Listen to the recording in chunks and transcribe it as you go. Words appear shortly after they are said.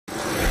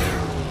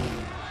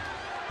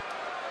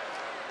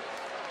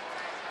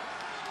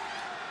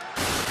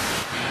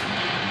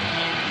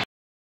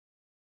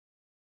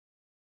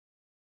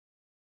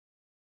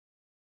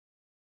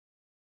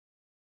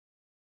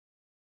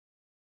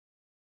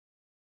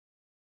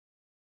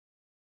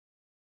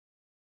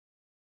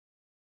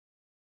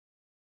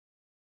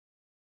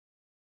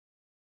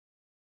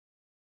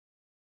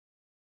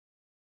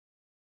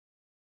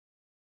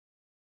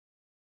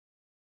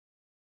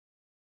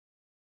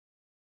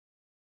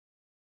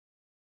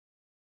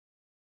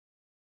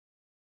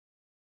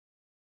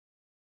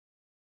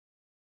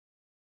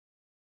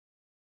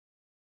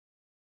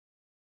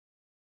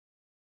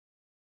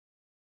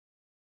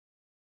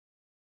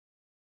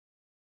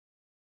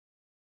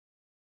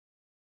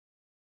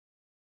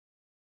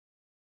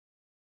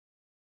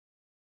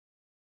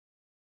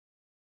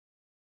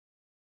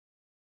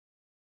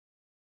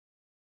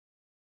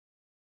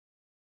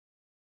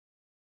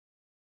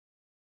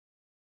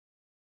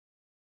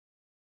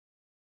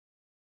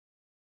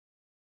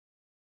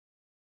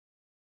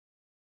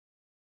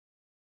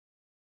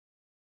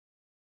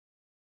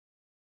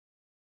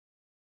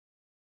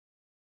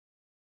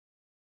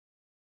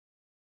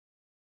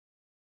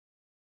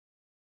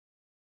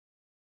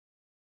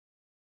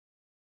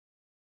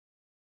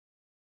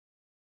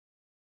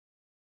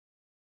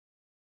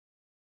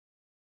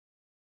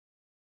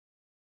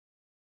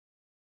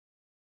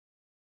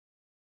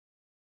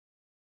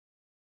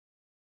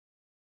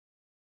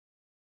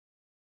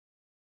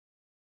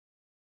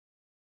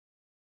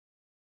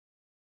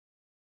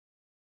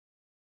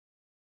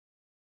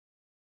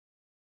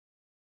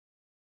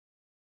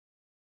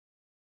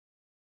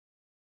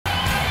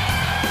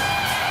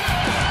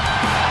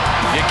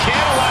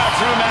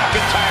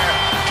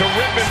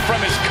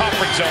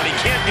zone. He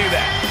can't do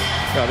that.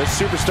 Now, this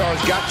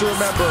superstar's got to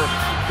remember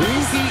who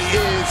he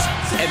is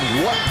and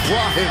what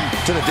brought him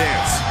to the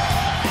dance.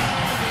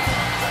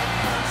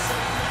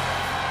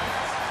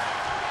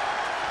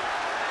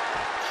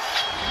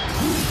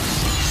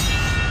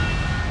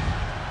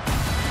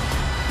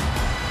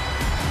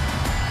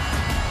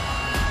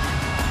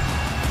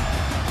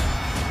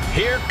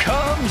 Here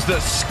comes the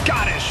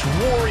Scottish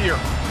Warrior.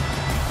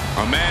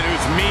 A man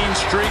whose mean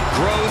streak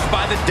grows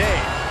by the day.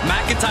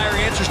 McIntyre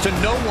answers to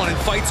no one and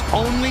fights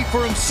only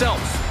for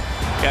himself.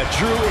 Yeah,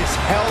 Drew is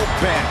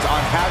hell-bent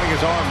on having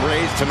his arm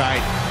raised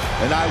tonight,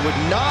 and I would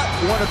not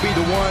want to be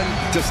the one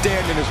to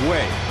stand in his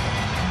way.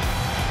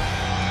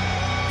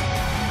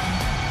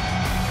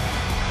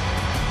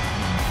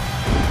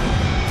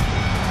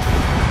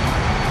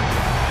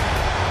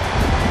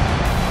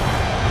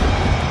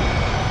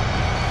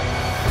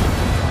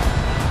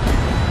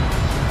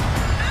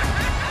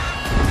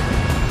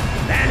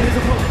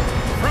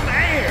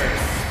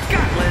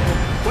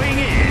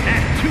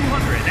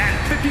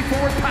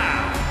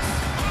 Pounds,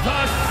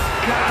 the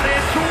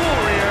Scottish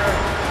Warrior,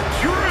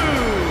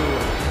 Drew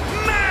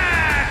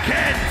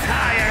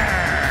McIntyre.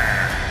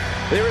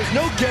 There is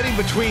no getting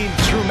between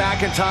Drew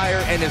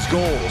McIntyre and his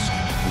goals.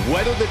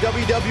 Whether the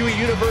WWE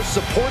Universe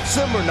supports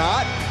him or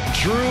not,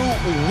 Drew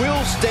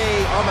will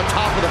stay on the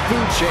top of the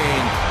food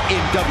chain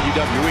in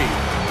WWE.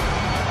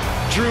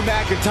 Drew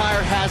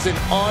McIntyre has an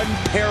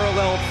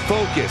unparalleled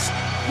focus,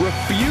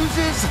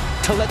 refuses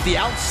to let the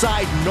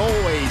outside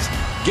noise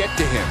get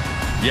to him.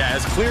 Yeah,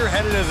 as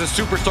clear-headed as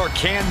a superstar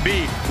can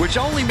be, which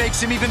only makes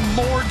him even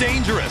more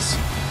dangerous.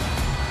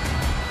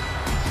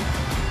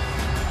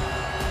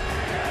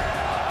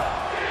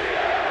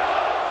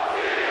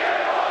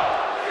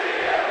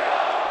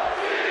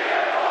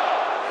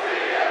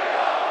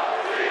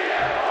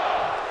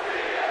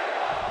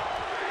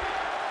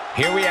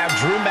 Here we have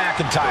Drew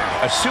McIntyre,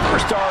 a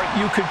superstar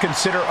you could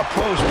consider a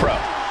pros pro.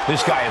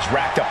 This guy has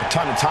racked up a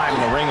ton of time in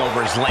the ring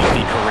over his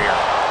lengthy career.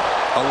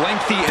 A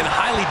lengthy and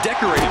highly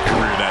decorated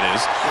career, that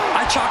is.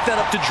 I chalk that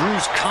up to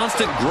Drew's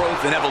constant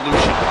growth and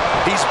evolution.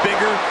 He's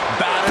bigger,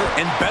 badder,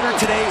 and better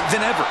today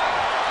than ever.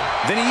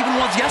 Than he even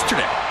was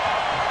yesterday.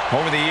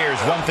 Over the years,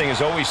 one thing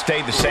has always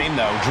stayed the same,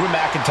 though. Drew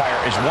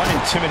McIntyre is one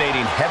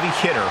intimidating heavy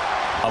hitter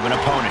of an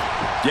opponent.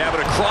 Yeah,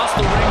 but across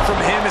the ring from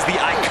him is the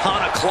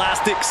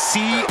iconoclastic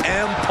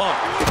CM Punk.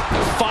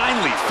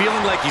 Finally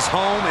feeling like he's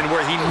home and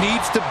where he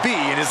needs to be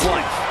in his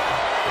life.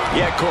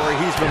 Yeah, Corey,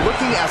 he's been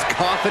looking as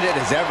confident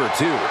as ever,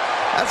 too.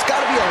 That's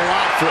got to be a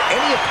lot for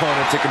any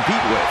opponent to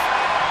compete with.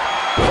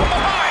 From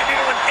behind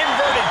into an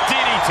inverted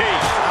DDT.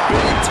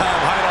 Big time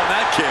height on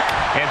that kick.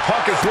 And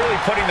Punk is really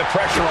putting the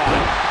pressure on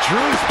him.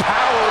 Drew's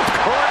power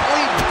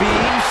currently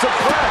being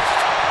suppressed.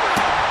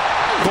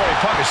 Corey,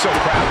 Punk is so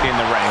crafty in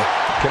the ring.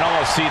 Can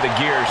almost see the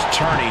gears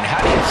turning.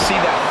 How do you see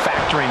that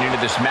factoring into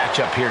this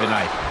matchup here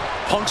tonight?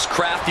 Punk's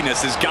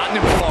craftiness has gotten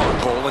him far,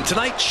 Cole, and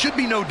tonight should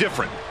be no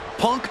different.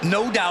 Punk,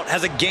 no doubt,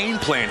 has a game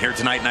plan here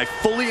tonight, and I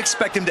fully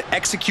expect him to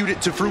execute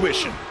it to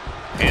fruition.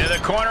 Into the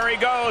corner he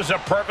goes, a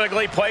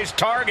perfectly placed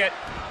target.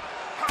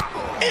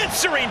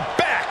 Answering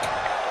back.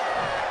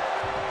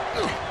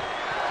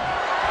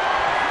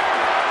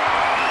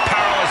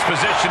 Powerless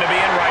position to be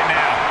in right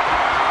now.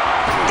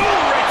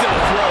 Ooh, right to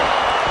the throat.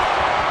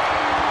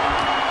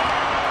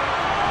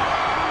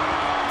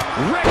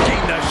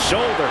 Wrecking the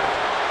shoulder.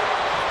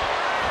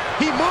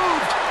 He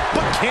moved,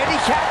 but can he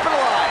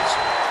capitalize?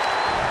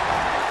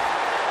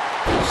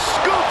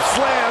 Scoop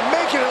slam,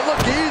 making it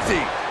look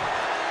easy.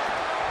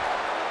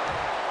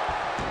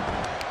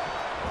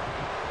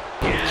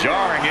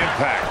 Jarring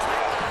impact.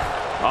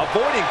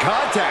 Avoiding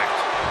contact.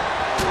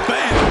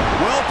 Bam!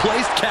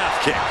 Well-placed calf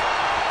kick.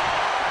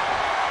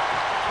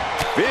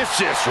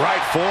 Vicious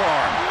right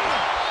forearm.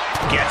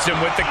 Gets him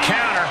with the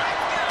counter.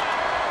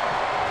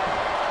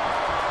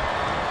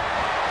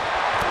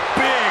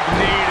 Big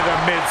knee to the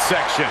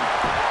midsection.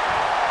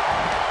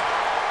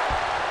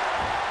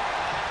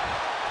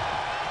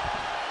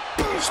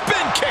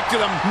 Spin kick to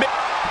the mid.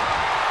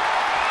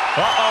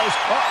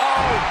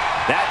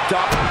 That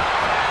dot.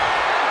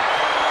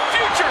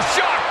 Future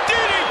shock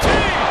DDT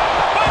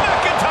by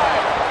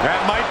McIntyre.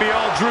 That might be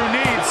all Drew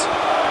needs.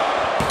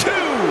 2.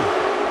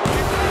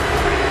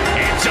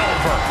 It's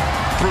over.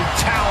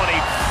 Brutality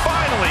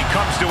finally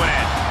comes to an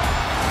end.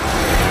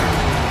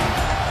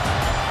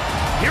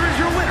 Here is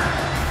your winner,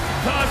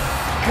 the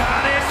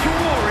Scottish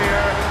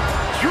Warrior,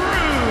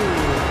 Drew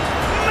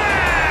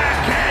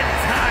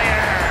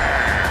McIntyre.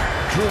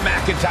 Drew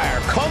McIntyre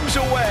comes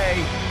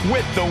away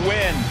with the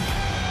win.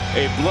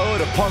 A blow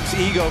to Punk's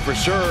ego for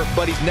sure,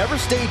 but he's never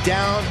stayed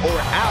down or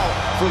out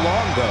for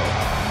long,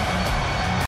 though.